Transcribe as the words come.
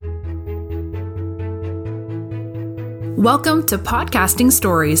Welcome to Podcasting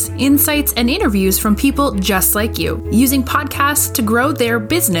Stories, insights and interviews from people just like you, using podcasts to grow their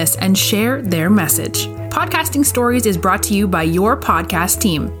business and share their message. Podcasting Stories is brought to you by your podcast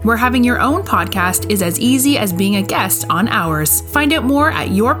team, where having your own podcast is as easy as being a guest on ours. Find out more at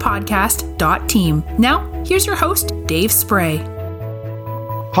yourpodcast.team. Now, here's your host, Dave Spray.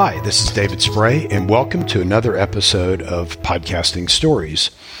 Hi, this is David Spray, and welcome to another episode of Podcasting Stories.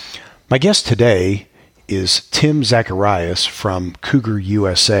 My guest today is Tim Zacharias from Cougar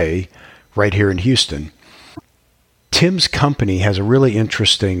USA, right here in Houston. Tim's company has a really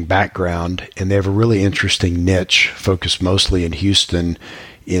interesting background, and they have a really interesting niche focused mostly in Houston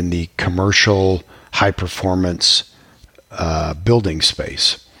in the commercial high-performance building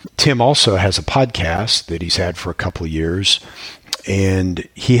space. Tim also has a podcast that he's had for a couple of years, and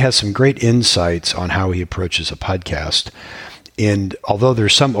he has some great insights on how he approaches a podcast. And although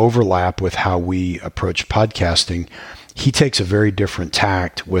there's some overlap with how we approach podcasting, he takes a very different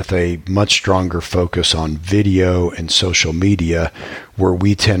tact with a much stronger focus on video and social media, where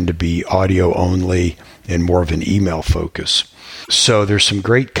we tend to be audio only and more of an email focus. So there's some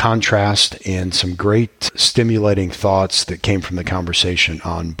great contrast and some great stimulating thoughts that came from the conversation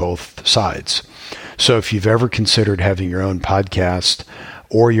on both sides. So if you've ever considered having your own podcast,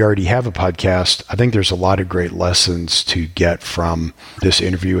 or you already have a podcast, I think there's a lot of great lessons to get from this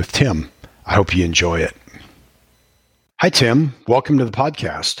interview with Tim. I hope you enjoy it. Hi, Tim. Welcome to the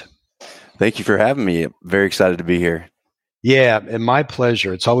podcast. Thank you for having me. I'm very excited to be here. Yeah, and my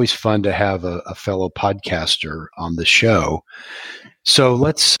pleasure. It's always fun to have a fellow podcaster on the show. So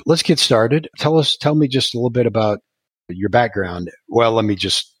let's get started. Tell me just a little bit about your background. Well, let me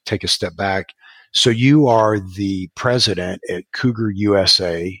just take a step back. So you are the president at Cougar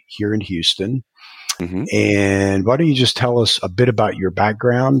USA here in Houston. Mm-hmm. And why don't you just tell us a bit about your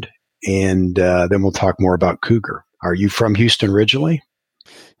background, and then we'll talk more about Cougar. Are you from Houston originally?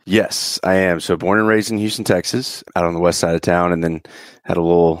 Yes, I am. So born and raised in Houston, Texas, out on the west side of town, and then had a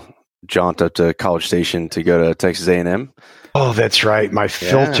little jaunt up to College Station to go to Texas A&M. Oh, that's right. My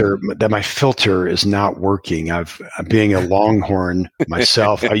filter is not working. I'm being a Longhorn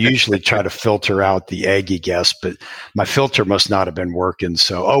myself. I usually try to filter out the Aggie guests, but my filter must not have been working.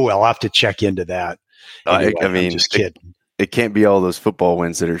 So, I'll have to check into that. Anyway, I'm just kidding. It can't be all those football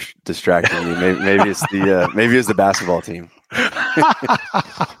wins that are distracting you. Maybe it's the basketball team.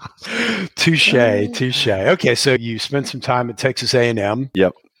 Touche. Okay, so you spent some time at Texas A&M.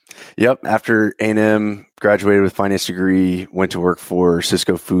 Yep. After A&M, graduated with a finance degree, went to work for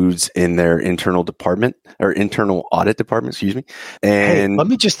Cisco Foods in their internal audit department, excuse me. And hey, let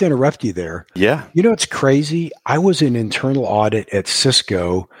me just interrupt you there. Yeah. You know, it's crazy. I was in internal audit at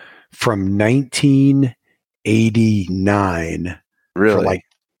Cisco from 1989 really?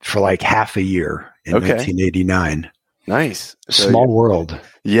 for like half a year in 1989. Nice. Small world.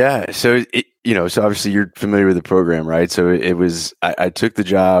 Yeah. So, so obviously you're familiar with the program, right? So it was, I took the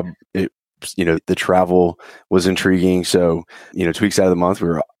job, the travel was intriguing. So, 2 weeks out of the month, we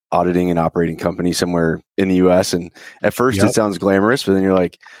were auditing an operating company somewhere in the US. And at first it sounds glamorous, but then you're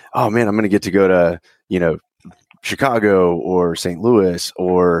like, oh man, I'm going to get to go to, Chicago or St. Louis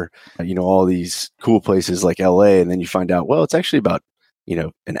or, all these cool places like LA. And then you find out, well, it's actually about,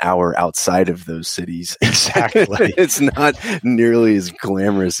 an hour outside of those cities. Exactly. It's not nearly as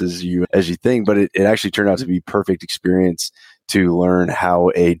glamorous as you think, but it actually turned out to be perfect experience to learn how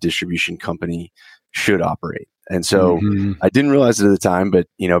a distribution company should operate. And so I didn't realize it at the time, but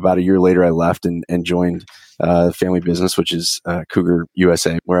about a year later, I left and joined the family business, which is Cougar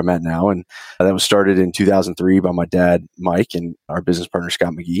USA, where I'm at now. And that was started in 2003 by my dad, Mike, and our business partner,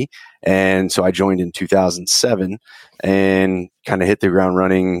 Scott McGee. And so I joined in 2007 and kind of hit the ground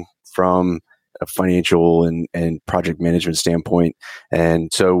running from a financial and project management standpoint. And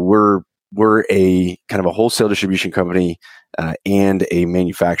so we're a kind of a wholesale distribution company and a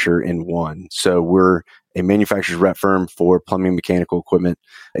manufacturer in one. So we're a manufacturer's rep firm for plumbing, mechanical equipment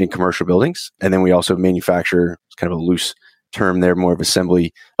in commercial buildings. And then we also manufacture, it's kind of a loose term there, more of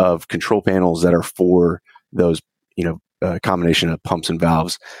assembly of control panels that are for those, combination of pumps and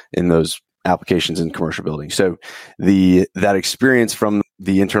valves in those applications in commercial buildings. So that experience from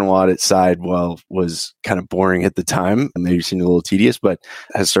the internal audit side, was kind of boring at the time and maybe seemed a little tedious, but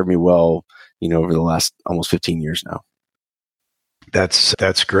has served me well, over the last almost 15 years now.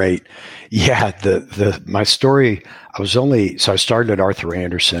 That's great. Yeah, my story, I started at Arthur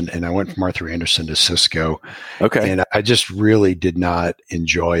Andersen, and I went from Arthur Andersen to Cisco. Okay. And I just really did not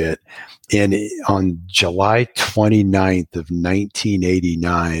enjoy it. And on July 29th of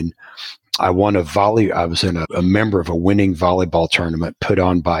 1989, I was a member of a winning volleyball tournament put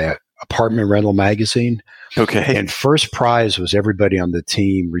on by apartment rental magazine. Okay. And first prize was everybody on the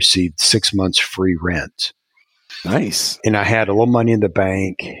team received 6 months free rent. Nice. And I had a little money in the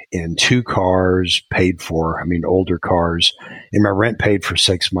bank and 2 cars paid for, older cars, and my rent paid for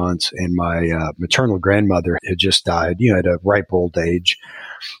 6 months. And my maternal grandmother had just died, at a ripe old age.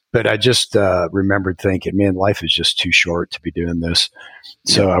 But I just remembered thinking, man, life is just too short to be doing this.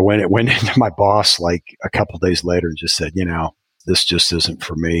 So I went into my boss like a couple of days later and just said, this just isn't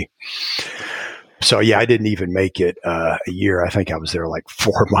for me. So yeah, I didn't even make it a year. I think I was there like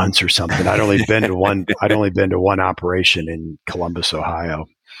 4 months or something. I'd only been to one operation in Columbus, Ohio.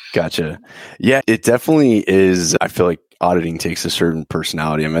 Gotcha. Yeah, it definitely is. I feel like auditing takes a certain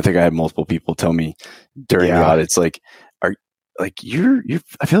personality. I think I had multiple people tell me during the audits, I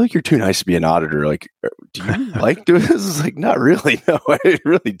feel like you're too nice to be an auditor. Like, do you like doing this? It's like, not really. No, I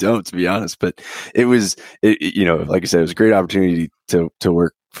really don't, to be honest. But it was, like I said, it was a great opportunity to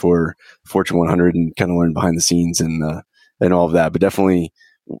work for Fortune 100 and kind of learn behind the scenes and all of that. But definitely,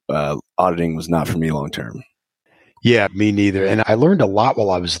 auditing was not for me long term. Yeah, me neither. And I learned a lot while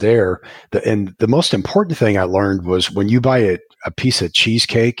I was there. And the most important thing I learned was when you buy a piece of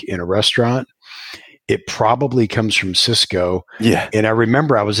cheesecake in a restaurant, it probably comes from Sysco. Yeah. And I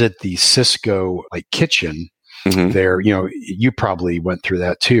remember I was at the Sysco kitchen there. You probably went through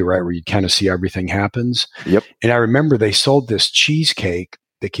that too, right? Where you kind of see everything happens. Yep. And I remember they sold this cheesecake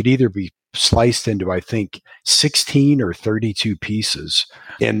that could either be sliced into, I think, 16 or 32 pieces.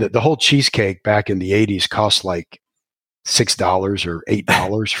 And the whole cheesecake back in the 80s cost like $6 or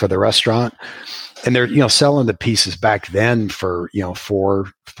 $8 for the restaurant. And they're, selling the pieces back then for, $4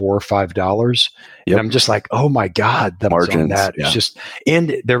 or $5. Yep. And I'm just like, oh my God, the margins on that. Yeah. It's just,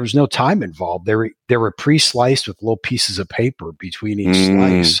 and there was no time involved. They were pre-sliced with little pieces of paper between each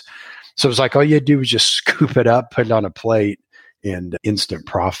slice. So it was like, all you had to do was just scoop it up, put it on a plate, and instant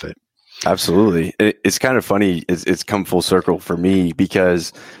profit. Absolutely. It's kind of funny. It's come full circle for me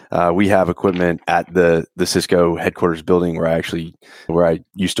because we have equipment at the Sysco headquarters building where I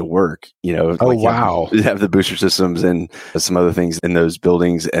used to work, wow. You have the booster systems and some other things in those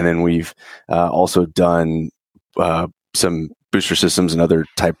buildings. And then we've also done some booster systems and other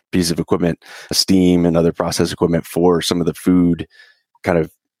type pieces of equipment, steam and other process equipment for some of the food kind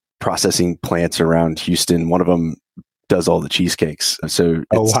of processing plants around Houston. One of them does all the cheesecakes. So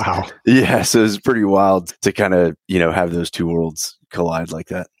wow. Yeah. So it's pretty wild to kind of, have those two worlds collide like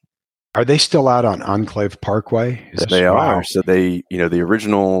that. Are they still out on Enclave Parkway? They are. So they, the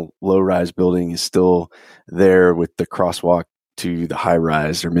original low-rise building is still there with the crosswalk to the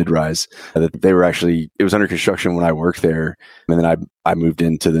high-rise or mid-rise. That they were it was under construction when I worked there. And then I moved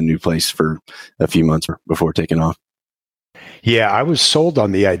into the new place for a few months before taking off. Yeah, I was sold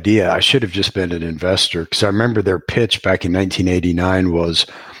on the idea. I should have just been an investor because I remember their pitch back in 1989 was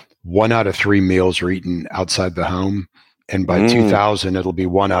 1 out of 3 meals are eaten outside the home. And by 2000, it'll be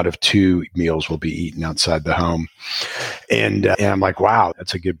 1 out of 2 meals will be eaten outside the home. And I'm like, wow,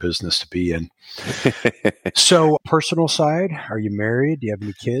 that's a good business to be in. So personal side, are you married? Do you have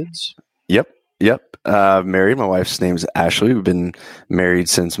any kids? Yep. Married. My wife's name's Ashley. We've been married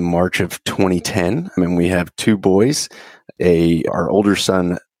since March of 2010. We have 2 boys. Our older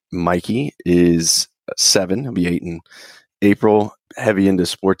son, Mikey, is 7. He'll be 8 in April. Heavy into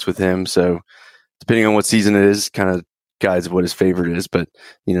sports with him. So depending on what season it is, kind of guides what his favorite is. But,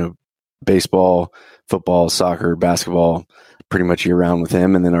 baseball, football, soccer, basketball, pretty much year round with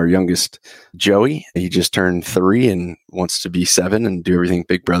him. And then our youngest, Joey, he just turned 3 and wants to be 7 and do everything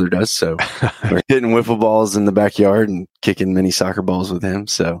Big Brother does. So we're hitting wiffle balls in the backyard and kicking mini soccer balls with him.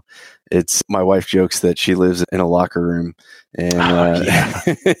 So my wife jokes that she lives in a locker room and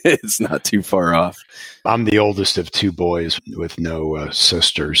it's not too far off. I'm the oldest of 2 boys with no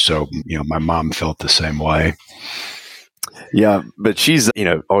sisters. So, my mom felt the same way. Yeah, but she's,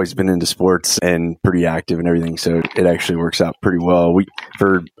 always been into sports and pretty active and everything. So it actually works out pretty well.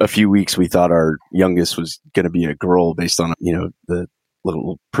 For a few weeks, we thought our youngest was going to be a girl based on, the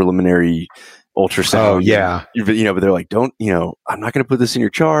little preliminary ultrasound. Oh, yeah. But they're like, don't, I'm not going to put this in your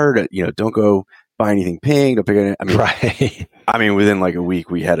chart. Don't go buy anything pink. Don't pick it. Right. Within like a week,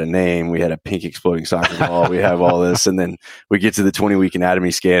 we had a name, we had a pink exploding soccer ball, we have all this. And then we get to the 20-week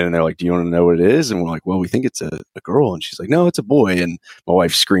anatomy scan and they're like, do you want to know what it is? And we're like, well, we think it's a girl. And she's like, no, it's a boy. And my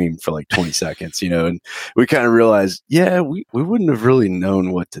wife screamed for like 20 seconds, and we kind of realized, we wouldn't have really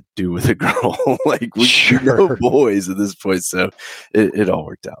known what to do with a girl. Like we know boys at this point. So it all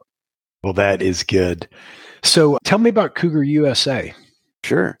worked out. Well, that is good. So tell me about Cougar USA.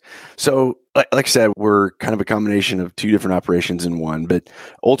 Sure. So like I said, we're kind of a combination of 2 different operations in one, but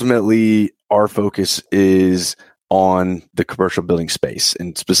ultimately our focus is on the commercial building space.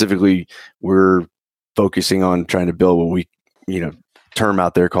 And specifically, we're focusing on trying to build what we, term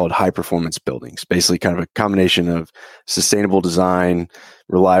out there called high performance buildings, basically kind of a combination of sustainable design,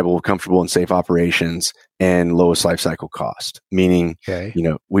 reliable, comfortable, and safe operations, and lowest life cycle cost. Meaning,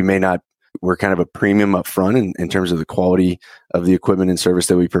 we're kind of a premium up front in terms of the quality of the equipment and service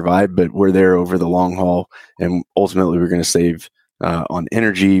that we provide, but we're there over the long haul. And ultimately, we're going to save on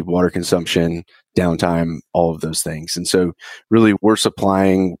energy, water consumption, downtime, all of those things. And so really we're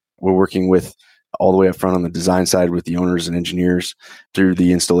working with all the way up front on the design side with the owners and engineers, through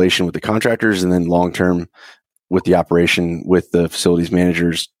the installation with the contractors, and then long-term with the operation with the facilities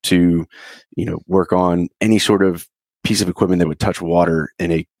managers to, work on any sort of piece of equipment that would touch water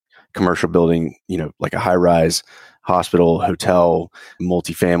in a commercial building, like a high-rise, hospital, hotel,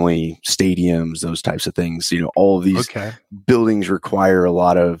 multifamily, stadiums, those types of things. All of these buildings require a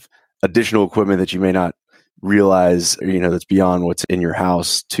lot of additional equipment that you may not realize, that's beyond what's in your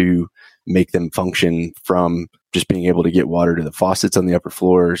house to make them function, from just being able to get water to the faucets on the upper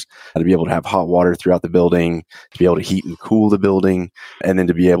floors, to be able to have hot water throughout the building, to be able to heat and cool the building, and then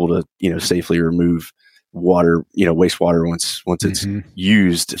to be able to, safely remove water, wastewater once it's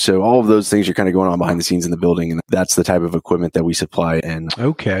used. So all of those things are kind of going on behind the scenes in the building, and that's the type of equipment that we supply. And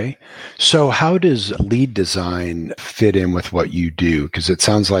okay, so how does LEED design fit in with what you do? Because it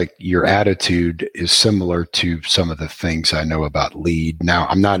sounds like your attitude is similar to some of the things I know about LEED. Now,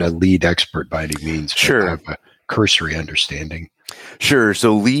 I'm not a LEED expert by any means. Sure. I have a cursory understanding. Sure.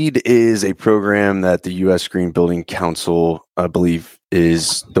 So LEED is a program that the U.S. Green Building Council, I believe,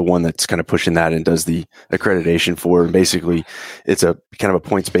 is the one that's kind of pushing that and does the accreditation for. And basically, it's a kind of a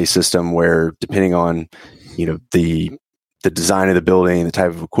points-based system where, depending on, the design of the building, the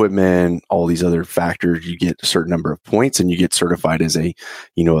type of equipment, all these other factors, you get a certain number of points, and you get certified as a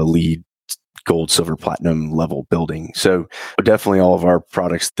LEED gold, silver, platinum level building. So definitely all of our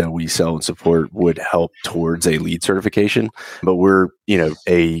products that we sell and support would help towards a LEED certification, but we're,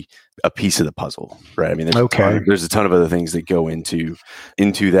 a piece of the puzzle, right? I mean, there's a ton of other things that go into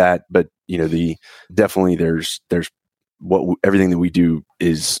that, but there's everything that we do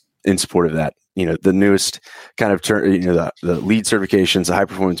is in support of that. The newest kind of the LEED certifications, the high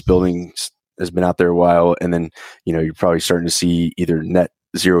performance buildings has been out there a while. And then, you're probably starting to see either net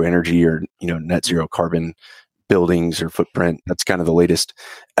zero energy or, net zero carbon buildings or footprint. That's kind of the latest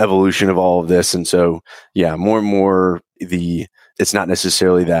evolution of all of this. And so, more and more it's not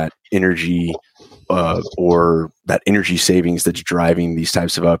necessarily that energy or that energy savings that's driving these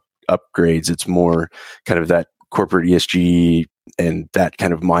types of upgrades. It's more kind of that corporate ESG and that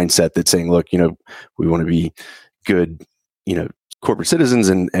kind of mindset that's saying, look, we want to be good, corporate citizens,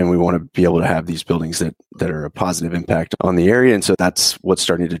 and we want to be able to have these buildings that are a positive impact on the area. And so that's what's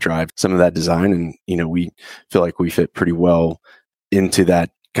starting to drive some of that design. And, we feel like we fit pretty well into that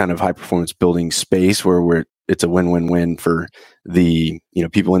kind of high performance building space where it's a win-win-win for the,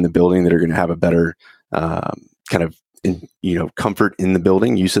 people in the building that are going to have a better kind of, comfort in the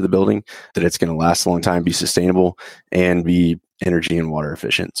building, use of the building, that it's going to last a long time, be sustainable, and be energy and water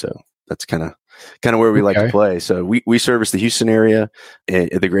efficient. So that's kind of where we like to play. So we service the Houston area,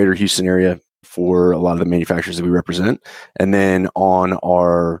 the greater Houston area, for a lot of the manufacturers that we represent. And then on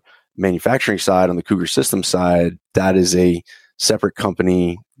our manufacturing side, on the Cougar Systems side, that is a separate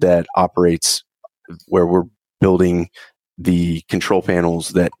company that operates where we're building the control panels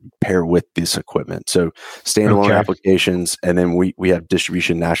that pair with this equipment. So standalone applications. And then we have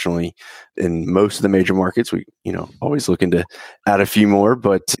distribution nationally in most of the major markets. We, always looking to add a few more,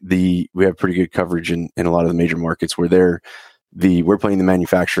 but we have pretty good coverage in a lot of the major markets where we're playing the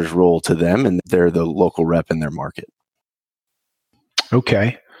manufacturer's role to them, and they're the local rep in their market.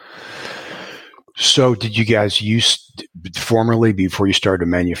 Okay. So did you guys formerly, before you started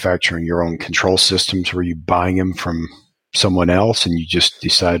manufacturing your own control systems, were you buying them from someone else and you just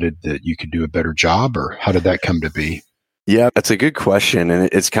decided that you could do a better job, or how did that come to be? Yeah, that's a good question. And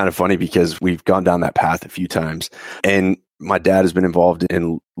it's kind of funny because we've gone down that path a few times. And my dad has been involved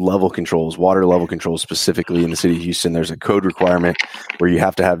in level controls, water level controls, specifically in the city of Houston. There's a code requirement where you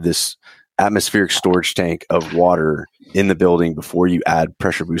have to have this atmospheric storage tank of water in the building before you add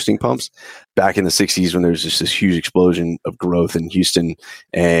pressure boosting pumps. Back in the 60s, when there was just this huge explosion of growth in Houston,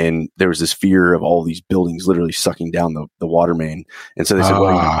 and there was this fear of all these buildings literally sucking down the water main. And so they said,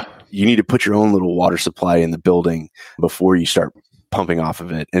 well, you need to put your own little water supply in the building before you start pumping off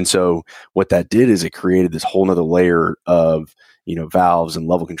of it. And so what that did is it created this whole nother layer of valves and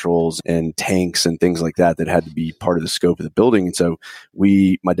level controls and tanks and things like that had to be part of the scope of the building. And so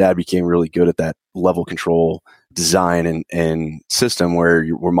my dad became really good at that level control design and system where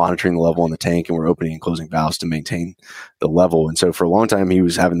we're monitoring the level in the tank and we're opening and closing valves to maintain the level. And so for a long time, he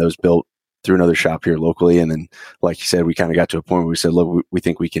was having those built through another shop here locally. And then, like you said, we kind of got to a point where we said, look, we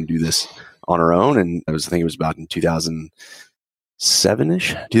think we can do this on our own. And I think it was about in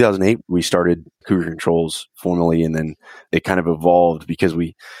 2007-ish, 2008, we started Cougar Controls formally. And then it kind of evolved because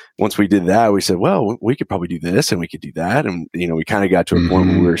once we did that, we said, well, we could probably do this and we could do that. And, we kind of got to a point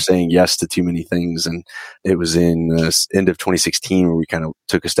where we were saying yes to too many things. And it was in the end of 2016 where we kind of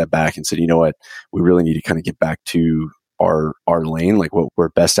took a step back and said, you know what, we really need to kind of get back to our lane, like what we're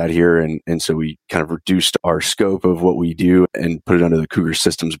best at here. And so we kind of reduced our scope of what we do and put it under the Cougar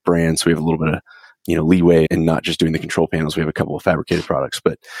Systems brand. So we have a little bit of, leeway and not just doing the control panels. We have a couple of fabricated products,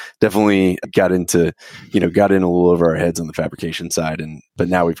 but definitely got in a little over our heads on the fabrication side. But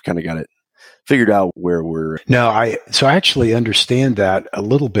now we've kind of got it figured out where we're. So I actually understand that a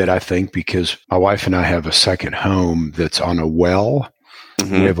little bit, I think, because my wife and I have a second home that's on a well.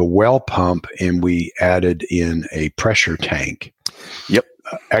 Mm-hmm. We have a well pump and we added in a pressure tank. Yep.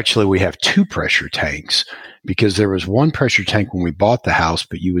 Actually, we have two pressure tanks because there was one pressure tank when we bought the house,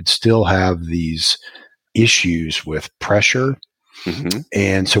 but you would still have these issues with pressure. Mm-hmm.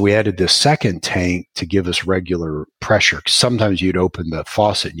 And so we added this second tank to give us regular pressure. Sometimes you'd open the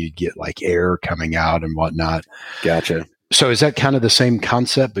faucet and you'd get like air coming out and whatnot. Gotcha. So is that kind of the same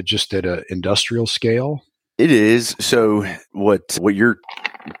concept, but just at an industrial scale? It is. So what you're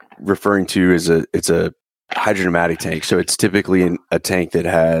referring to is it's a hydrodynamic tank. So it's typically a tank that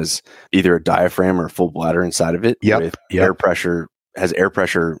has either a diaphragm or a full bladder inside of it with air pressure, has air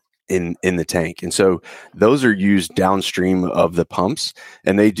pressure in the tank. And so those are used downstream of the pumps,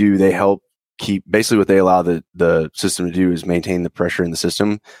 and they help keep, basically what they allow the system to do is maintain the pressure in the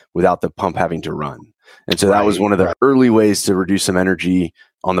system without the pump having to run. And so that was one of the early ways to reduce some energy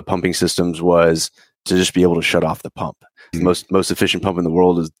on the pumping systems, was to just be able to shut off the pump. The most efficient pump in the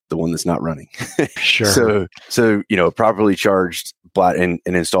world is the one that's not running. Sure. So a properly charged and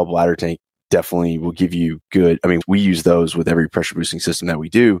installed bladder tank definitely will give you good. I mean, we use those with every pressure boosting system that we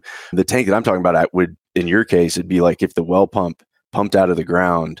do. The tank that I'm talking about would, in your case, it'd be like if the well pump pumped out of the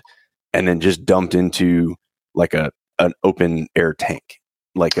ground and then just dumped into like an open air tank,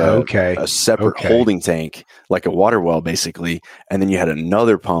 like a separate holding tank, like a water well, basically. And then you had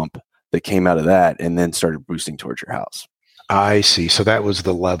another pump that came out of that and then started boosting towards your house. I see. So that was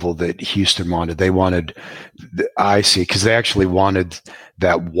the level that Houston wanted. They wanted, I see, because they actually wanted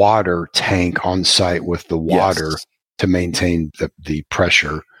that water tank on site with the water to maintain the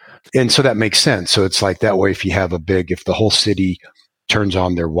pressure. And so that makes sense. So it's like that way, if the whole city turns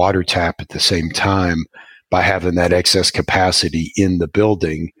on their water tap at the same time, by having that excess capacity in the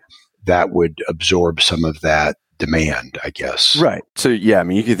building, that would absorb some of that demand, I guess. Right. So yeah, I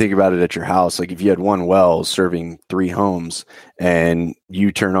mean, you can think about it at your house. Like if you had one well serving 3 homes and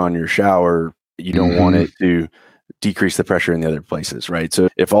you turn on your shower, you don't want it to decrease the pressure in the other places, right? So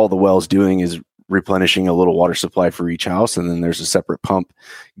if all the well's doing is replenishing a little water supply for each house, and then there's a separate pump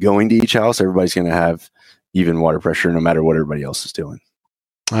going to each house, everybody's going to have even water pressure no matter what everybody else is doing.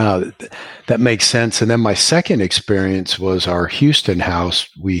 That makes sense. And then my second experience was our Houston house.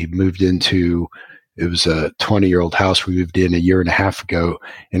 We moved into, it was a 20-year-old house. We moved in a year and a half ago,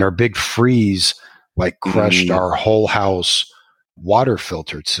 and our big freeze crushed our whole house water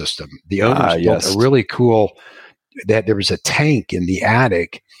filtered system. The owners built a really cool, there was a tank in the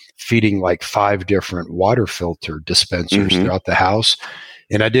attic feeding 5 different water filter dispensers throughout the house.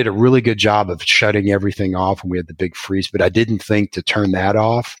 And I did a really good job of shutting everything off when we had the big freeze, but I didn't think to turn that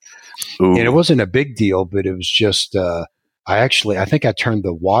off. Ooh. And it wasn't a big deal, but it was just, I think I turned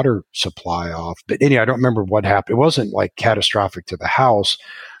the water supply off. But anyway, I don't remember what happened. It wasn't catastrophic to the house,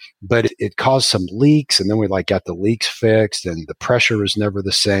 but it caused some leaks. And then we got the leaks fixed, and the pressure was never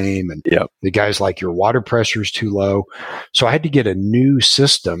the same. And the guy's your water pressure is too low. So I had to get a new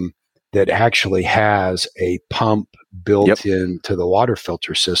system that actually has a pump built into the water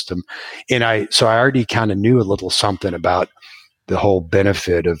filter system. And I already kind of knew a little something about the whole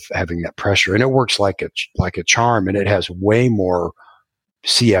benefit of having that pressure. And it works like a charm, and it has way more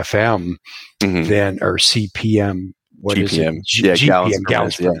CFM or CPM. What GPM. Is it? GPM,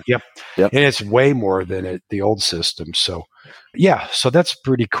 gallons per minute. Yep. And it's way more than the old system. So so that's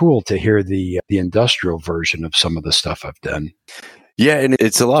pretty cool to hear the industrial version of some of the stuff I've done. Yeah, and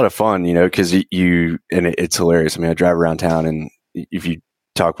it's a lot of fun, because it's hilarious. I mean, I drive around town, and if you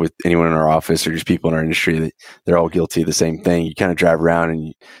talk with anyone in our office or just people in our industry, they're all guilty of the same thing. You kind of drive around and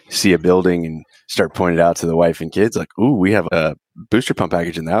you see a building and start pointing it out to the wife and kids, ooh, we have a booster pump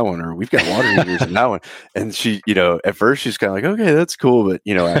package in that one, or we've got water heaters in that one. And she, at first she's kind of like, okay, that's cool. But,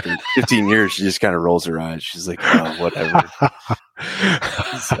 after 15 years, she just kind of rolls her eyes. She's like, oh, whatever.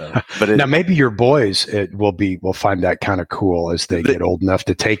 Now maybe your boys will find that kind of cool as they get old enough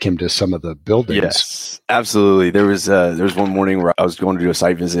to take him to some of the buildings. Yes, absolutely. There was one morning where I was going to do a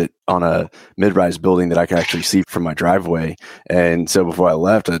site visit on a mid-rise building that I could actually see from my driveway. And so before I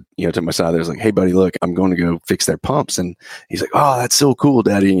left, I took my son out there. I was like, hey buddy, look, I'm going to go fix their pumps. And he's like, oh, that's so cool,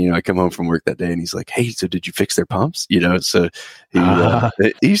 Daddy. And, I come home from work that day and he's like, hey, so did you fix their pumps? So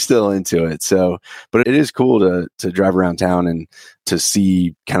he's still into it. So, but it is cool to drive around town and to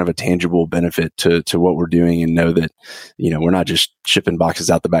see kind of a tangible benefit to what we're doing, and know that, we're not just shipping boxes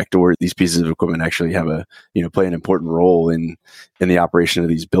out the back door. These pieces of equipment actually have play an important role in the operation of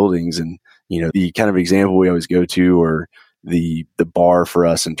these buildings. And, the kind of example we always go to, or the bar for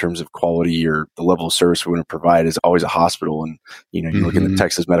us in terms of quality or the level of service we want to provide, is always a hospital. And, you look at the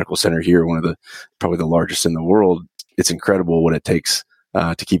Texas Medical Center here, one of probably the largest in the world. It's incredible what it takes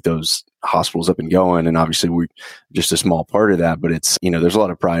to keep those hospitals up and going. And obviously we're just a small part of that, but it's, there's a lot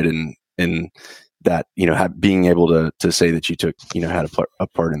of pride in that, being able to say that you took, had a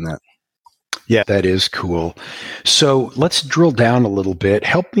part in that. Yeah, that is cool. So let's drill down a little bit.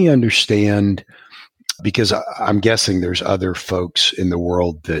 Help me understand, because I'm guessing there's other folks in the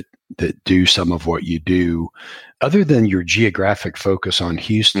world that do some of what you do. Other than your geographic focus on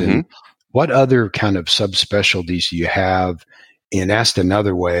Houston, what other kind of subspecialties do you have? And asked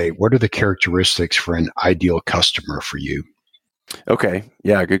another way, what are the characteristics for an ideal customer for you? Okay.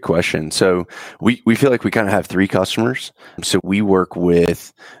 Yeah, good question. So we feel like we kind of have three customers. So we work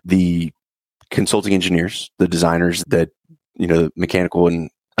with the consulting engineers, the designers that, mechanical and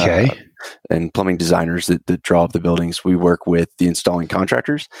and plumbing designers that draw up the buildings. We work with the installing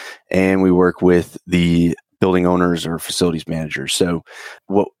contractors, and we work with the building owners or facilities managers. So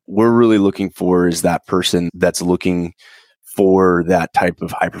what we're really looking for is that person that's looking for that type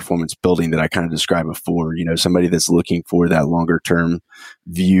of high performance building that I kind of described before, somebody that's looking for that longer term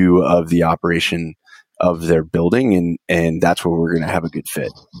view of the operation of their building. And that's where we're going to have a good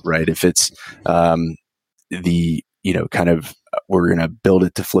fit, right? If it's, we're going to build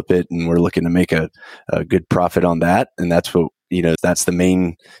it to flip it, and we're looking to make a good profit on that. And that's what, that's the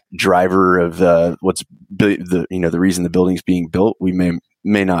main driver of what's the reason the building's being built. We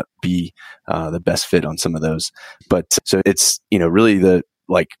may not be the best fit on some of those, but so it's, really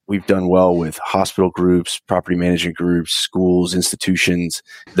we've done well with hospital groups, property management groups, schools, institutions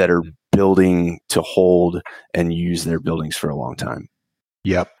that are building to hold and use their buildings for a long time.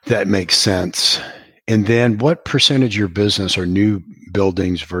 Yep, that makes sense. And then what percentage of your business are new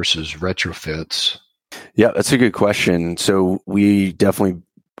buildings versus retrofits? Yeah, that's a good question. So we definitely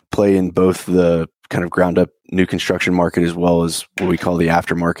play in both the kind of ground up new construction market as well as what we call the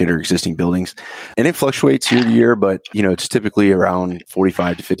aftermarket or existing buildings. And it fluctuates year to year, but it's typically around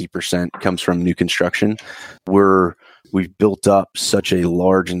 45 to 50% comes from new construction. We've built up such a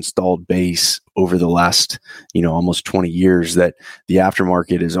large installed base over the last, almost 20 years that the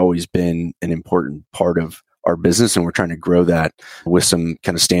aftermarket has always been an important part of our business. And we're trying to grow that with some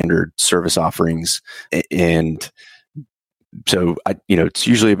kind of standard service offerings. And so, it's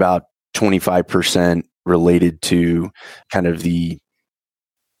usually about 25% related to kind of the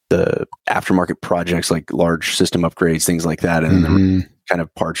aftermarket projects, like large system upgrades, things like that. And then kind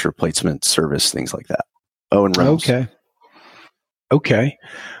of parts replacement service, things like that. Oh, and rentals. Okay.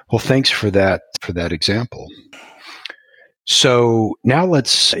 Well, thanks for that example. So now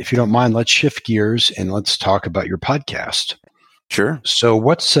if you don't mind, let's shift gears and let's talk about your podcast. Sure. So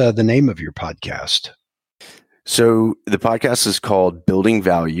what's the name of your podcast? So the podcast is called Building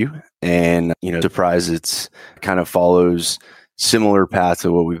Value, and, surprise, it's kind of follows similar path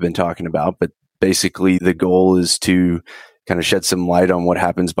to what we've been talking about, but basically the goal is to kind of shed some light on what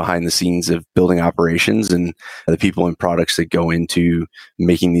happens behind the scenes of building operations and the people and products that go into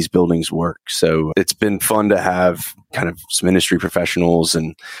making these buildings work. So it's been fun to have kind of some industry professionals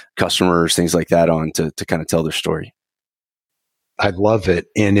and customers, things like that on to kind of tell their story. I love it.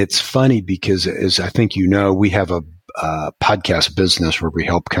 And it's funny because, as I think we have a podcast business where we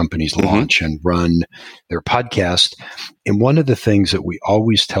help companies launch and run their podcast. And one of the things that we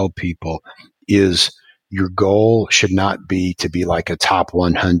always tell people is your goal should not be to be like a top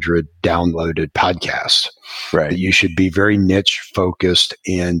 100 downloaded podcast. Right. That you should be very niche focused,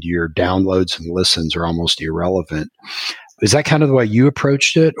 and your downloads and listens are almost irrelevant. Is that kind of the way you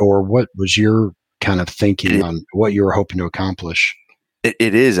approached it, or what was your kind of thinking on what you were hoping to accomplish? It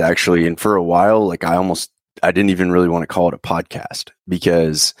is actually. And for a while, I didn't even really want to call it a podcast,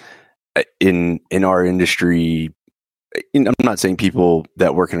 because in our industry, I'm not saying people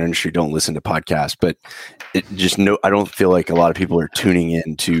that work in our industry don't listen to podcasts, but I don't feel like a lot of people are tuning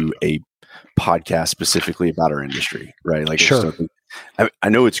into a podcast specifically about our industry, right? Like, sure. I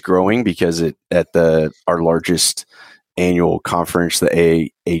know it's growing because our largest annual conference, the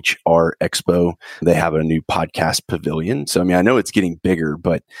AHR Expo, they have a new podcast pavilion. So, I mean, I know it's getting bigger,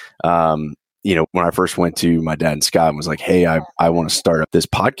 but, when I first went to my dad and Scott and was like, hey, I want to start up this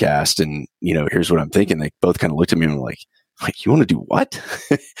podcast, and, here's what I'm thinking. They both kind of looked at me and were like, you want to do what?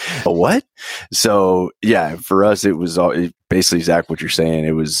 A what? So yeah, for us, it was basically, Zach, what you're saying.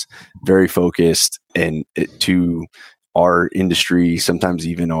 It was very focused and to our industry, sometimes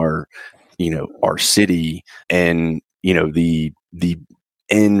even our city, and, the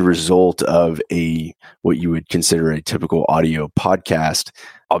end result of what you would consider a typical audio podcast.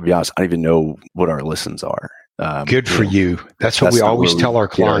 I'll be honest, I don't even know what our listens are. Good for you. That's what we always tell our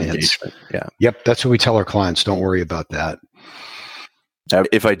clients. Yeah. Yep. That's what we tell our clients. Don't worry about that.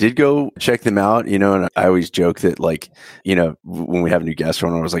 If I did go check them out, and I always joke that, like, when we have new guests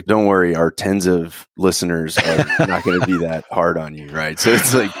on, I was like, don't worry, our tens of listeners are not going to be that hard on you. Right. So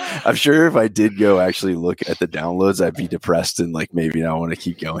it's like, I'm sure if I did go actually look at the downloads, I'd be depressed and like, maybe not want to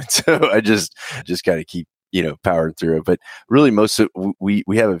keep going. So I just got to keep, powering through it. But really we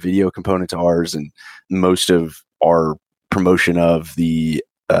have a video component to ours, and most of our promotion of the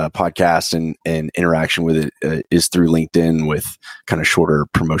podcast and interaction with it is through LinkedIn with kind of shorter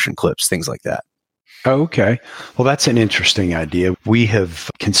promotion clips, things like that. Oh, okay. Well, that's an interesting idea. We have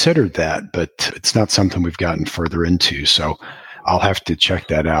considered that, but it's not something we've gotten further into. So I'll have to check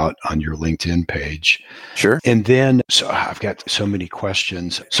that out on your LinkedIn page. Sure. And then, so I've got so many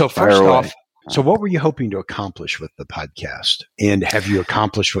questions. So first off, so what were you hoping to accomplish with the podcast? And have you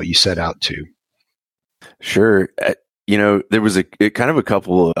accomplished what you set out to? Sure. There was a kind of a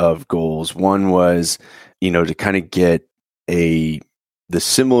couple of goals. One was, to kind of get the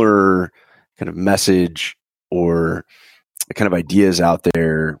similar kind of message or kind of ideas out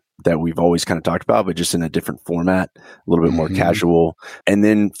there that we've always kind of talked about, but just in a different format, a little bit more casual. And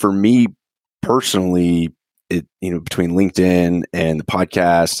then for me personally, between LinkedIn and the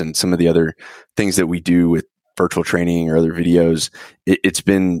podcast and some of the other things that we do with virtual training or other videos, it's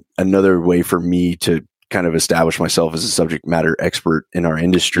been another way for me to kind of establish myself as a subject matter expert in our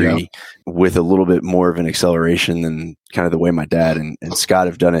industry with a little bit more of an acceleration than kind of the way my dad and Scott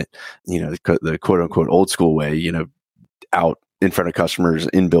have done it, the quote unquote old school way, out in front of customers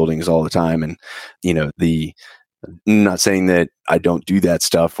in buildings all the time. And, not saying that I don't do that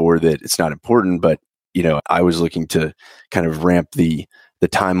stuff or that it's not important, but, I was looking to kind of ramp the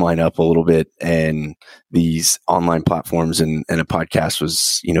timeline up a little bit, and these online platforms and a podcast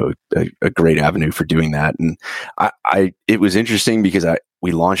was, a great avenue for doing that. And it was interesting because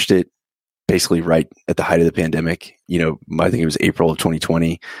we launched it basically right at the height of the pandemic. I think it was April of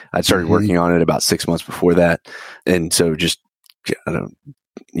 2020. I'd started working on it about 6 months before that. And so just,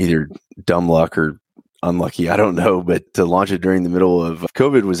 either dumb luck or unlucky, I don't know, but to launch it during the middle of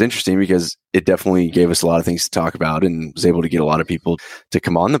COVID was interesting because it definitely gave us a lot of things to talk about and was able to get a lot of people to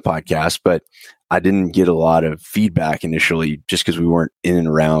come on the podcast. But I didn't get a lot of feedback initially just because we weren't in and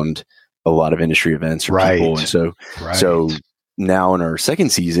around a lot of industry events or people. And so now in our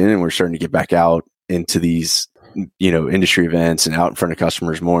second season, and we're starting to get back out into these, industry events and out in front of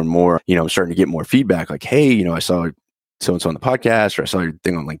customers more and more, I'm starting to get more feedback like, hey, I saw so-and-so on the podcast, or I saw your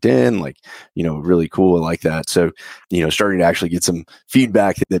thing on LinkedIn, like, really cool. I like that. So, starting to actually get some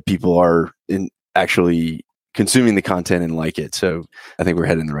feedback that people are actually consuming the content and like it. So I think we're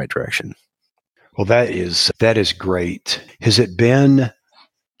heading in the right direction. Well, that is great.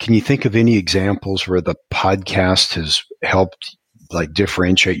 Can you think of any examples where the podcast has helped like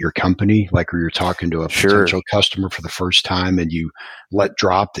differentiate your company? Like where you're talking to a potential customer for the first time and you let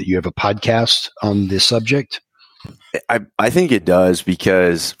drop that you have a podcast on this subject? I think it does,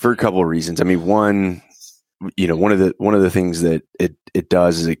 because for a couple of reasons. I mean, one of the things that it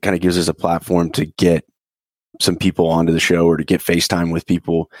does is it kind of gives us a platform to get some people onto the show or to get FaceTime with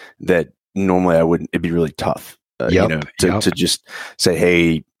people that normally it'd be really tough, to just say,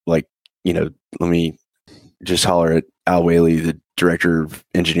 hey, like, let me just holler at Al Whaley, the director of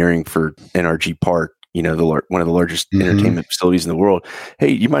engineering for NRG Park, one of the largest entertainment facilities in the world. Hey,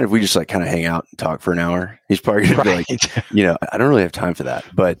 you mind if we just like kind of hang out and talk for an hour? He's probably going to be like, I don't really have time for that.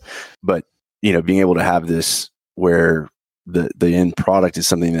 But being able to have this where the end product is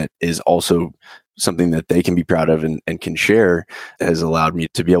something that is also something that they can be proud of and can share has allowed me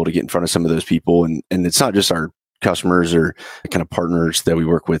to be able to get in front of some of those people. And it's not just our customers or kind of partners that we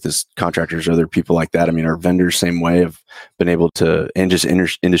work with as contractors or other people like that. I mean, our vendors, same way, have been able to, and just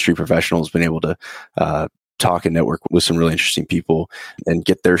industry professionals been able to talk and network with some really interesting people and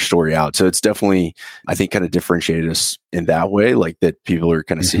get their story out. So it's definitely, I think, kind of differentiated us in that way, like that people are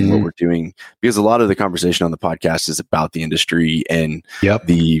kind of seeing what we're doing, because a lot of the conversation on the podcast is about the industry and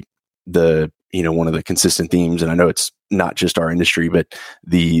the one of the consistent themes. And I know it's not just our industry, but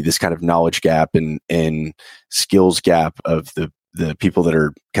this kind of knowledge gap and skills gap of the people that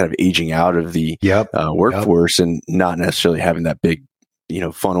are kind of aging out of the workforce and not necessarily having that big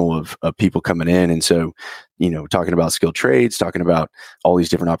funnel of people coming in. And so, talking about skilled trades, talking about all these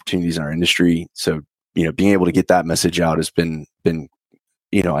different opportunities in our industry. So, being able to get that message out has been,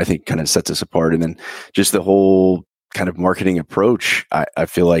 I think kind of sets us apart. And then just the whole kind of marketing approach, I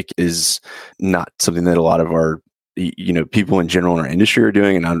feel like is not something that a lot of our, people in general in our industry are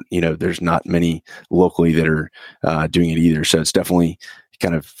doing. And, there's not many locally that are doing it either. So it's definitely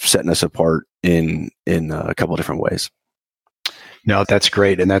kind of setting us apart in a couple of different ways. No, that's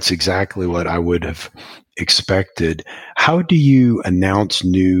great. And that's exactly what I would have expected. How do you announce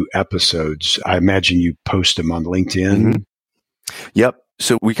new episodes? I imagine you post them on LinkedIn. Yep.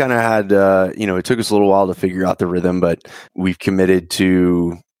 So we kind of had, it took us a little while to figure out the rhythm, but we've committed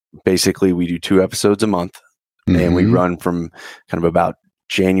to basically we do 2 episodes a month and we run from kind of about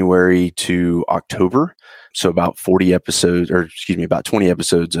January to October. So about 40 episodes, about 20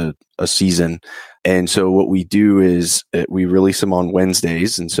 episodes a season. And so what we do is we release them on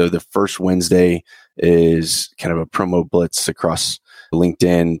Wednesdays. And so the first Wednesday is kind of a promo blitz across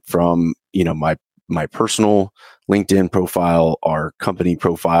LinkedIn from, my personal LinkedIn profile, our company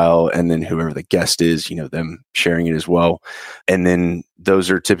profile, and then whoever the guest is, them sharing it as well. And then those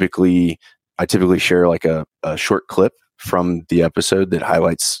are I typically share like a short clip from the episode that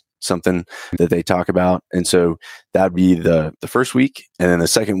highlights something that they talk about. And so that'd be the first week. And then the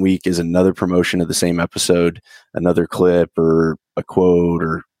second week is another promotion of the same episode, another clip or a quote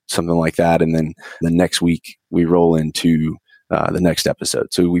or something like that. And then the next week we roll into the next episode.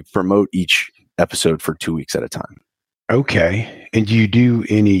 So we promote each episode for 2 weeks at a time. Okay. And do you do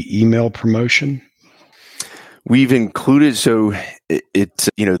any email promotion? We've included, so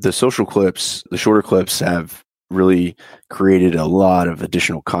the social clips, the shorter clips have really created a lot of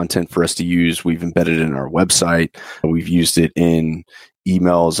additional content for us to use. We've embedded it in our website. We've used it in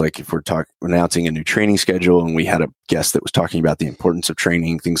emails, like if we're announcing a new training schedule and we had a guest that was talking about the importance of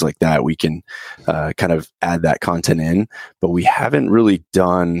training, things like that, we can kind of add that content in. But we haven't necessarily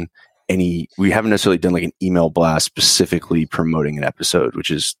done like an email blast specifically promoting an episode, which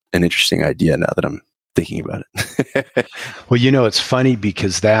is an interesting idea now that I'm thinking about it. Well, it's funny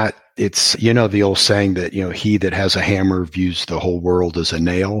because it's, the old saying that, he that has a hammer views the whole world as a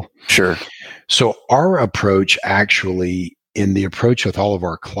nail. Sure. So our approach actually, in the approach with all of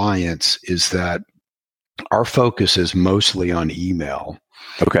our clients, is that our focus is mostly on email.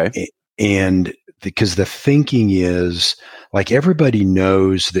 Okay. And because the thinking is, like, everybody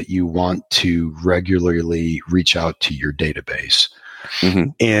knows that you want to regularly reach out to your database.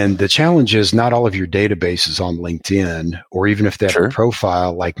 And the challenge is not all of your database is on LinkedIn, or even if they have a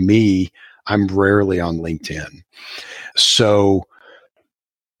profile like me, I'm rarely on LinkedIn. So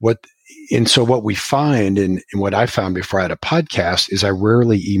what we find, and what I found before I had a podcast, is I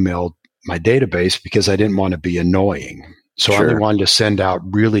rarely emailed my database because I didn't want to be annoying. So I only wanted to send out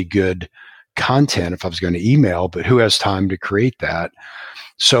really good content if I was going to email, but who has time to create that?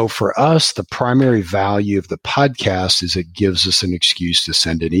 So for us, the primary value of the podcast is it gives us an excuse to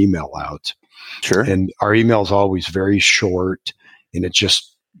send an email out. Sure. And our email is always very short, and it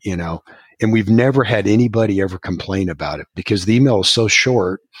just, and we've never had anybody ever complain about it because the email is so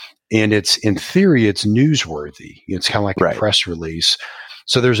short, and it's, in theory, it's newsworthy. It's kind of like a press release.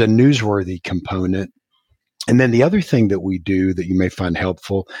 So there's a newsworthy component. And then the other thing that we do that you may find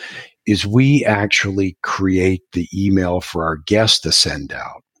helpful is we actually create the email for our guests to send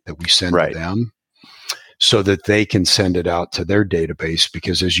out, that we send to them, so that they can send it out to their database.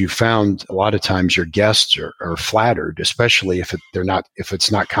 Because as you found, a lot of times your guests are flattered, especially if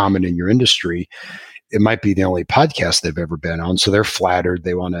it's not common in your industry. It might be the only podcast they've ever been on. So they're flattered.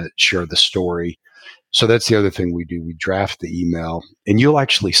 They want to share the story. So that's the other thing we do. We draft the email, and you'll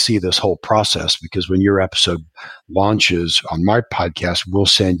actually see this whole process, because when your episode launches on my podcast, we'll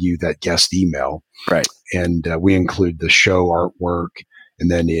send you that guest email. Right. And we include the show artwork and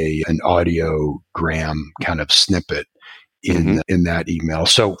then an audiogram kind of snippet in that email.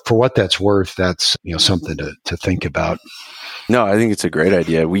 So for what that's worth, that's, something to think about. No, I think it's a great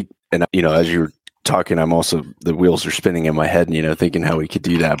idea. As you were talking, I'm also, the wheels are spinning in my head, thinking how we could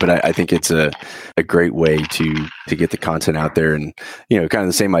do that. But I think it's a great way to get the content out there, and, kind of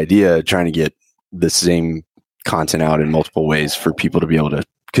the same idea, trying to get the same content out in multiple ways for people to be able to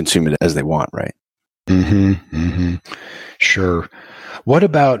consume it as they want. Right. Sure. What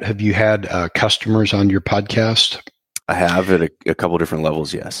about, have you had customers on your podcast? I have at a couple different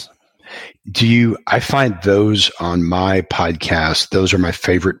levels, yes. I find those on my podcast, those are my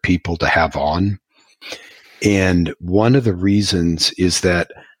favorite people to have on. And one of the reasons is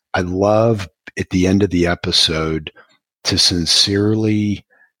that I love at the end of the episode to sincerely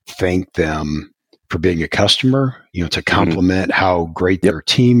thank them for being a customer, to compliment how great their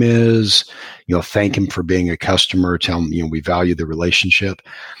team is, thank them for being a customer, tell them, we value the relationship.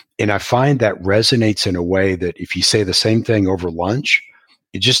 And I find that resonates in a way that if you say the same thing over lunch,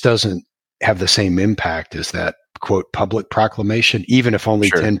 it just doesn't have the same impact as that quote public proclamation, even if only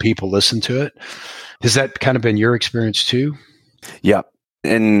 10 people listen to it. Has that kind of been your experience too? Yeah.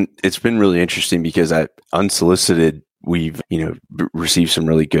 And it's been really interesting because unsolicited, we've, received some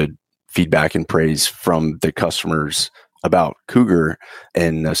really good feedback and praise from the customers about Cougar.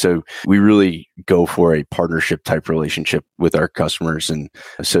 And so we really go for a partnership type relationship with our customers. And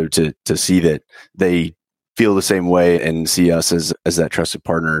so to see that they feel the same way and see us as that trusted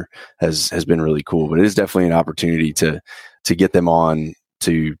partner has been really cool. But it is definitely an opportunity to get them on,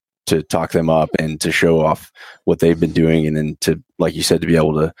 to talk them up and to show off what they've been doing. And then to, like you said, to be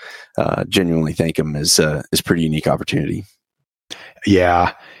able to genuinely thank them is a pretty unique opportunity.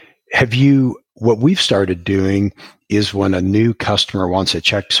 Yeah. What we've started doing is when a new customer wants to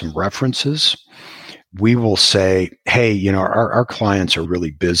check some references, we will say, hey, our clients are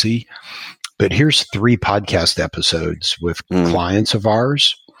really busy, but here's 3 podcast episodes with clients of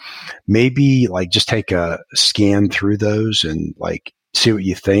ours. Maybe just take a scan through those and see what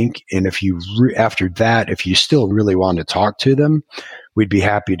you think. And if you, after that, if you still really want to talk to them, we'd be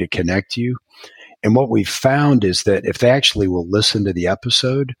happy to connect you. And what we've found is that if they actually will listen to the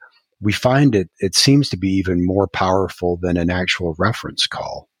episode, we find it seems to be even more powerful than an actual reference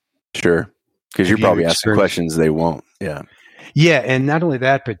call. Sure. Because you're probably asking questions they won't. Yeah. Yeah. And not only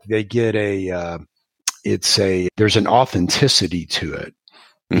that, but they get there's an authenticity to it.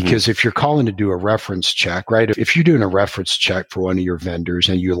 Because if you're calling to do a reference check, right? If you're doing a reference check for one of your vendors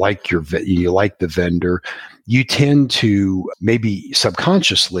and you like the vendor, you tend to maybe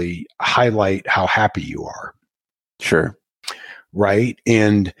subconsciously highlight how happy you are. Sure. Right.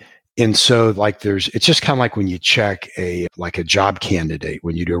 And so it's just kind of like when you check a job candidate,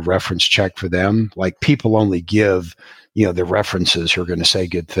 when you do a reference check for them, people only give, the references who are going to say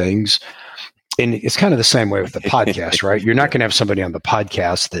good things. And it's kind of the same way with the podcast, right? You're not going to have somebody on the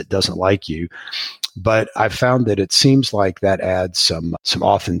podcast that doesn't like you. But I've found that it seems like that adds some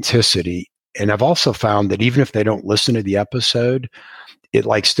authenticity. And I've also found that even if they don't listen to the episode, it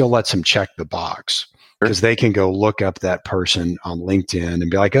still lets them check the box. Because they can go look up that person on LinkedIn and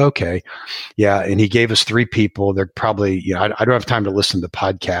be like, okay, yeah. And he gave us 3 people. They're probably, I don't have time to listen to the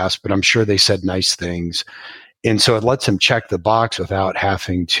podcast, but I'm sure they said nice things. And so it lets them check the box without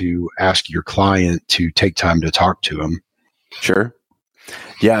having to ask your client to take time to talk to them. Sure.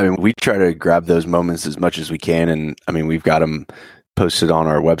 Yeah. We try to grab those moments as much as we can. And we've got them posted on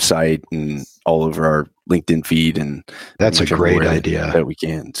our website and all over our LinkedIn feed. And that's a great idea that we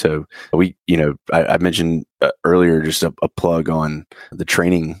can. So I mentioned earlier, just a plug on the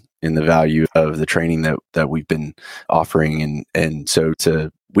training and the value of the training that we've been offering. And so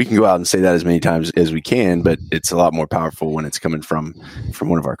we can go out and say that as many times as we can, but it's a lot more powerful when it's coming from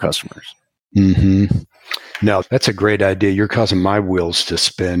one of our customers. No, that's a great idea. You're causing my wheels to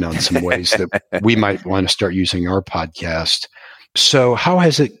spin on some ways that we might want to start using our podcast. So how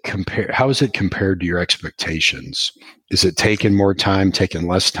is it compared to your expectations? Is it taking more time, taking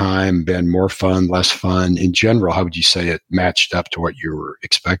less time, been more fun, less fun? In general, how would you say it matched up to what you were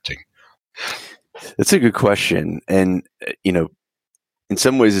expecting? That's a good question. And, in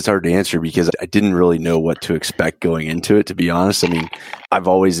some ways it's hard to answer because I didn't really know what to expect going into it, to be honest. I've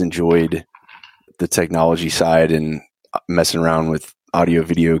always enjoyed the technology side and messing around with audio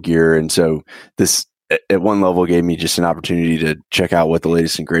video gear. And so this at one level gave me just an opportunity to check out what the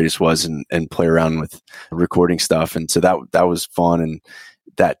latest and greatest was and play around with recording stuff. And so that was fun. And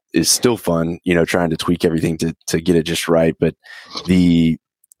that is still fun, trying to tweak everything to get it just right. But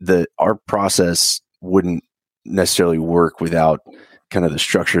our process wouldn't necessarily work without kind of the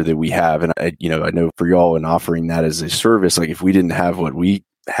structure that we have. And I know for y'all in offering that as a service, if we didn't have what we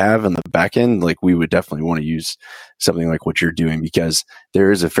have on the back end, we would definitely want to use something like what you're doing, because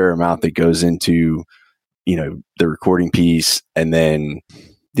there is a fair amount that goes into, the recording piece and then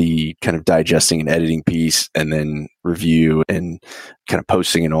the kind of digesting and editing piece and then review and kind of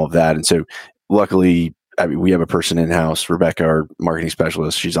posting and all of that. And so luckily, we have a person in-house, Rebecca, our marketing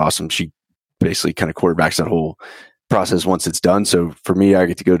specialist. She's awesome. She basically kind of quarterbacks that whole process once it's done. So for me, I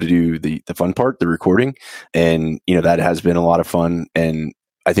get to go to do the fun part, the recording. And, that has been a lot of fun. And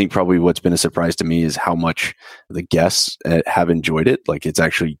I think probably what's been a surprise to me is how much the guests have enjoyed it. Like it's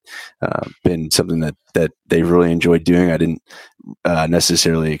actually been something that they really enjoyed doing. I didn't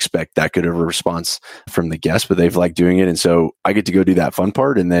necessarily expect that good of a response from the guests, but they've liked doing it. And so I get to go do that fun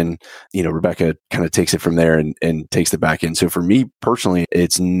part. And then, Rebecca kind of takes it from there and takes the back end. So for me personally,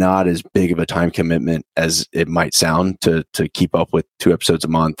 it's not as big of a time commitment as it might sound to keep up with 2 episodes a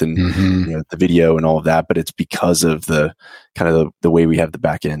month and the video and all of that. But it's because of the kind of the way we have the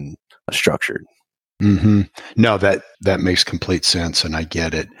back end structured. Mm-hmm. No, that makes complete sense. And I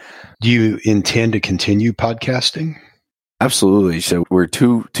get it. Do you intend to continue podcasting? Absolutely. So we're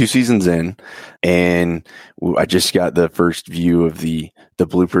two seasons in, and I just got the first view of the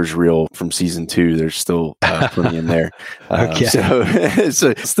bloopers reel from season 2. There's still plenty in there. Okay.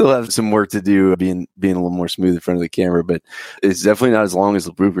 So still have some work to do being a little more smooth in front of the camera, but it's definitely not as long as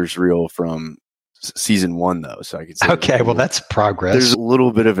the bloopers reel from season 1 though. So I could say, okay, well, that's progress. There's a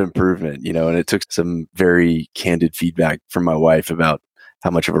little bit of improvement, and it took some very candid feedback from my wife about how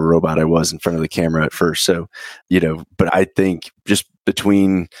much of a robot I was in front of the camera at first. So, but I think just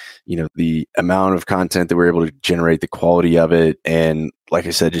between, the amount of content that we're able to generate, the quality of it, and like I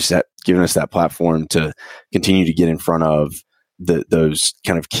said, just giving us that platform to continue to get in front of those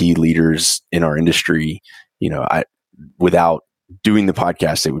kind of key leaders in our industry, without doing the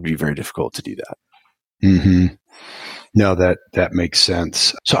podcast, it would be very difficult to do that. Mm-hmm. No, that makes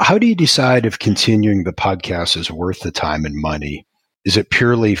sense. So how do you decide if continuing the podcast is worth the time and money? Is it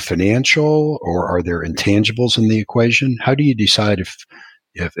purely financial, or are there intangibles in the equation? How do you decide if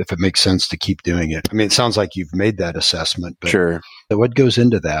it makes sense to keep doing it? I mean, it sounds like you've made that assessment, but sure. What goes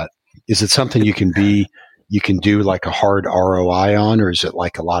into that? Is it something you can do like a hard ROI on, or is it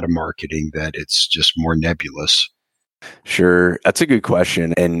like a lot of marketing that it's just more nebulous? Sure. That's a good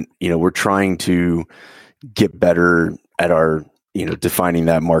question. And, we're trying to get better at our defining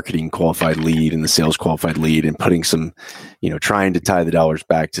that marketing qualified lead and the sales qualified lead, and putting some, trying to tie the dollars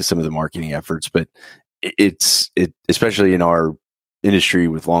back to some of the marketing efforts. But it especially in our industry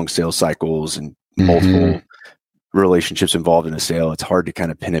with long sales cycles and multiple relationships involved in a sale, it's hard to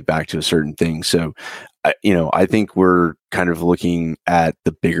kind of pin it back to a certain thing. So, I think we're kind of looking at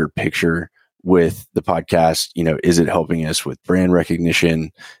the bigger picture with the podcast. Is it helping us with brand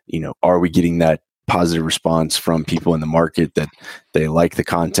recognition? Are we getting that positive response from people in the market that they like the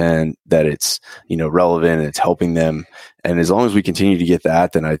content, that it's, relevant and it's helping them? And as long as we continue to get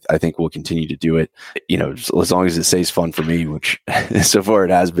that, then I think we'll continue to do it, as long as it stays fun for me, which so far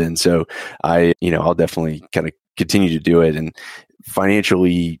it has been. So I'll definitely kind of continue to do it. And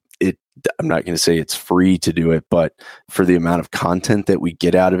financially, I'm not going to say it's free to do it, but for the amount of content that we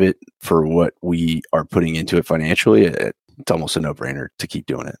get out of it, for what we are putting into it financially, it's almost a no-brainer to keep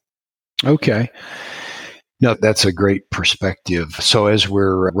doing it. Okay. No, that's a great perspective. So as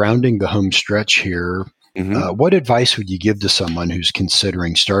we're rounding the home stretch here, what advice would you give to someone who's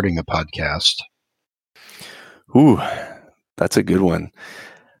considering starting a podcast? Ooh, that's a good one.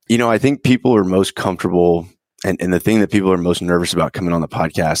 I think people are most comfortable, and the thing that people are most nervous about coming on the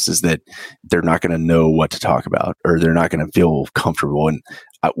podcast is that they're not going to know what to talk about, or they're not going to feel comfortable. And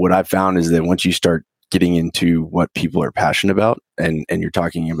what I've found is that once you start getting into what people are passionate about, and you're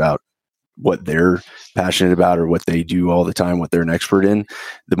talking about what they're passionate about or what they do all the time, what they're an expert in,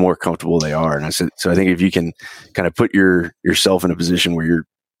 the more comfortable they are. And so I think if you can kind of put yourself in a position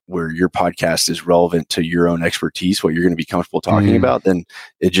where your podcast is relevant to your own expertise, what you're going to be comfortable talking about, then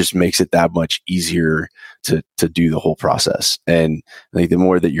it just makes it that much easier to do the whole process. And I think the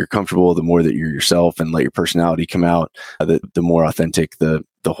more that you're comfortable, the more that you're yourself and let your personality come out, the more authentic the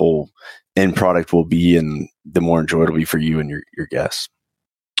whole end product will be, and the more enjoyable it'll be for you and your guests.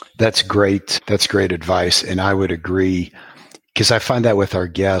 That's great. That's great advice. And I would agree, because I find that with our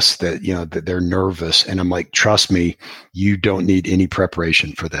guests that, that they're nervous, and I'm like, trust me, you don't need any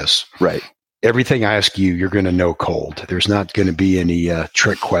preparation for this. Right. Everything I ask you, you're going to know cold. There's not going to be any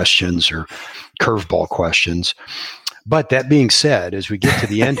trick questions or curveball questions. But that being said, as we get to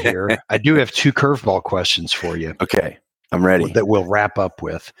the end here, I do have 2 curveball questions for you. Okay. I'm ready. That we'll wrap up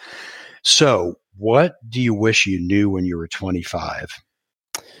with. So what do you wish you knew when you were 25?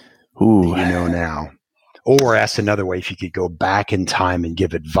 Ooh. That you know now? Or asked another way, if you could go back in time and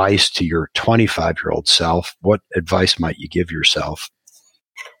give advice to your 25-year-old self, what advice might you give yourself?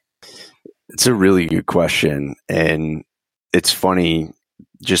 It's a really good question. And it's funny,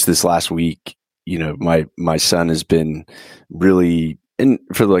 just this last week, my son has been really and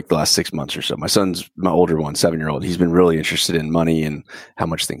for like the last 6 months or so, my older one, 7-year-old, he's been really interested in money and how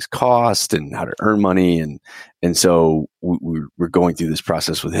much things cost and how to earn money. And so we're going through this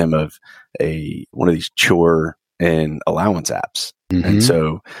process with him of one of these chore and allowance apps. Mm-hmm. And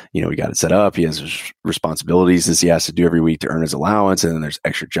so, we got it set up. He has his responsibilities as he has to do every week to earn his allowance. And then there's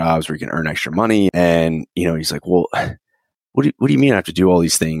extra jobs where he can earn extra money. And, he's like, well, what do you mean I have to do all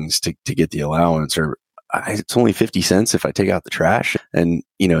these things to get the allowance? Or it's only 50 cents if I take out the trash. And,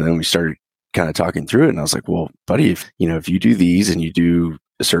 then we started kind of talking through it. And I was like, well, buddy, if you do these and you do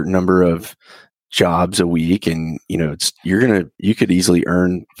a certain number of jobs a week and, you could easily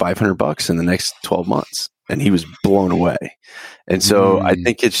earn $500 in the next 12 months. And he was blown away. And so I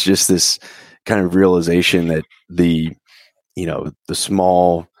think it's just this kind of realization that the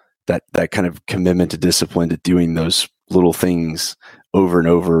small, that kind of commitment to discipline, to doing those little things over and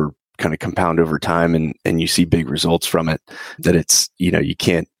over, kind of compound over time, and you see big results from it, that it's,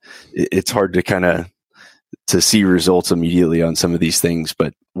 it's hard to kind of to see results immediately on some of these things.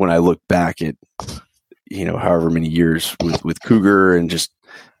 But when I look back at, however many years with Cougar and just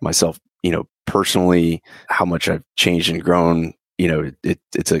myself, personally, how much I've changed and grown,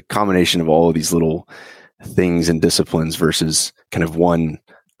 it's a combination of all of these little things and disciplines versus kind of one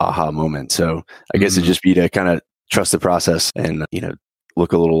aha moment. So I guess it'd just be to kind of trust the process and,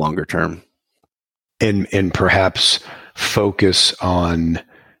 look a little longer term. And perhaps focus on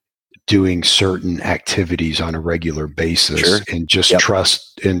doing certain activities on a regular basis. Sure. And just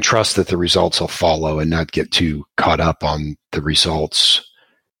trust that the results will follow and not get too caught up on the results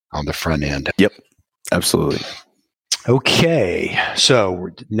on the front end. Yep, absolutely. Okay. So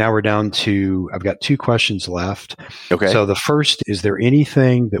now we're down to, I've got 2 questions left. Okay. So the first, is there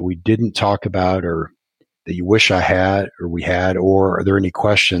anything that we didn't talk about or that you wish I had or we had, or are there any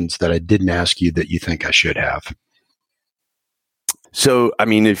questions that I didn't ask you that you think I should have? So, I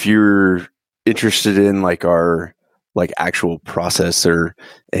mean, if you're interested in like our actual process or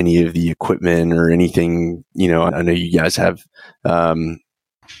any of the equipment or anything, I know you guys have,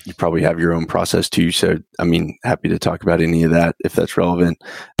 you probably have your own process too. So, I mean, happy to talk about any of that if that's relevant.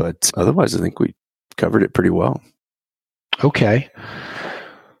 But otherwise, I think we covered it pretty well. Okay.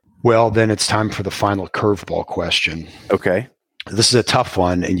 Well, then it's time for the final curveball question. Okay. This is a tough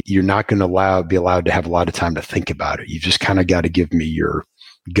one, and you're not going to be allowed to have a lot of time to think about it. You just kind of got to give me your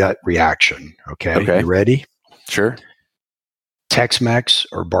gut reaction. Okay. You ready? Sure. Tex-Mex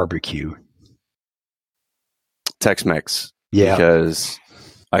or barbecue? Tex-Mex. Yeah. Because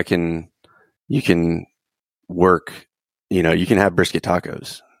you can work, you can have brisket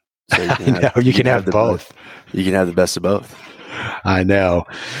tacos. So you can have both. You can have the best of both. I know.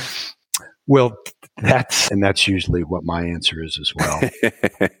 Well, that's usually what my answer is as well.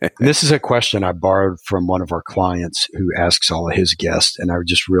 This is a question I borrowed from one of our clients who asks all of his guests, and I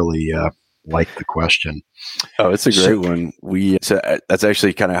just really like the question. Oh, it's a great one. So that's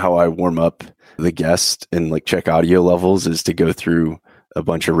actually kind of how I warm up the guest and like check audio levels, is to go through a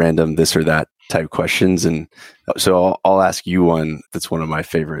bunch of random this or that type questions. And so I'll ask you one that's one of my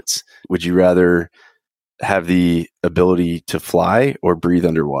favorites. Would you rather have the ability to fly or breathe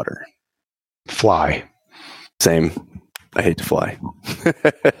underwater? Fly. Same. I hate to fly.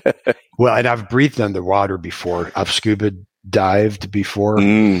 Well, and I've breathed underwater before. I've scuba dived before.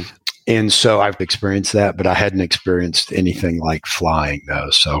 And so I've experienced that, but I hadn't experienced anything like flying though.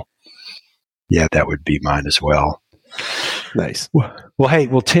 So yeah, that would be mine as well. Nice.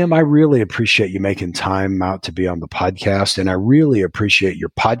 Well, Tim, I really appreciate you making time out to be on the podcast, and I really appreciate your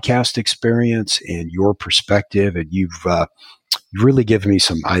podcast experience and your perspective, and you've really given me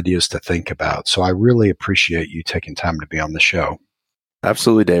some ideas to think about. So I really appreciate you taking time to be on the show.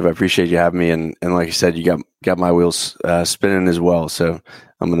 Absolutely, Dave. I appreciate you having me, and like I said, you got my wheels spinning as well. So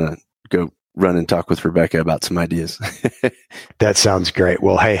I'm gonna go run and talk with Rebecca about some ideas. That sounds great.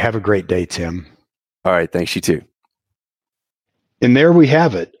 Well, hey, have a great day, Tim. All right. Thanks. You too. And there we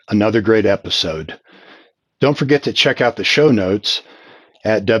have it, another great episode. Don't forget to check out the show notes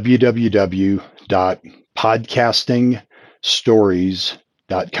at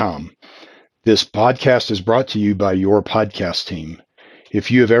www.podcastingstories.com. This podcast is brought to you by Your Podcast Team. If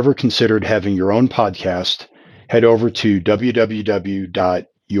you have ever considered having your own podcast, head over to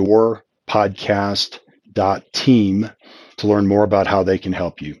www.yourpodcast.team to learn more about how they can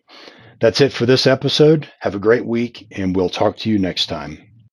help you. That's it for this episode. Have a great week, and we'll talk to you next time.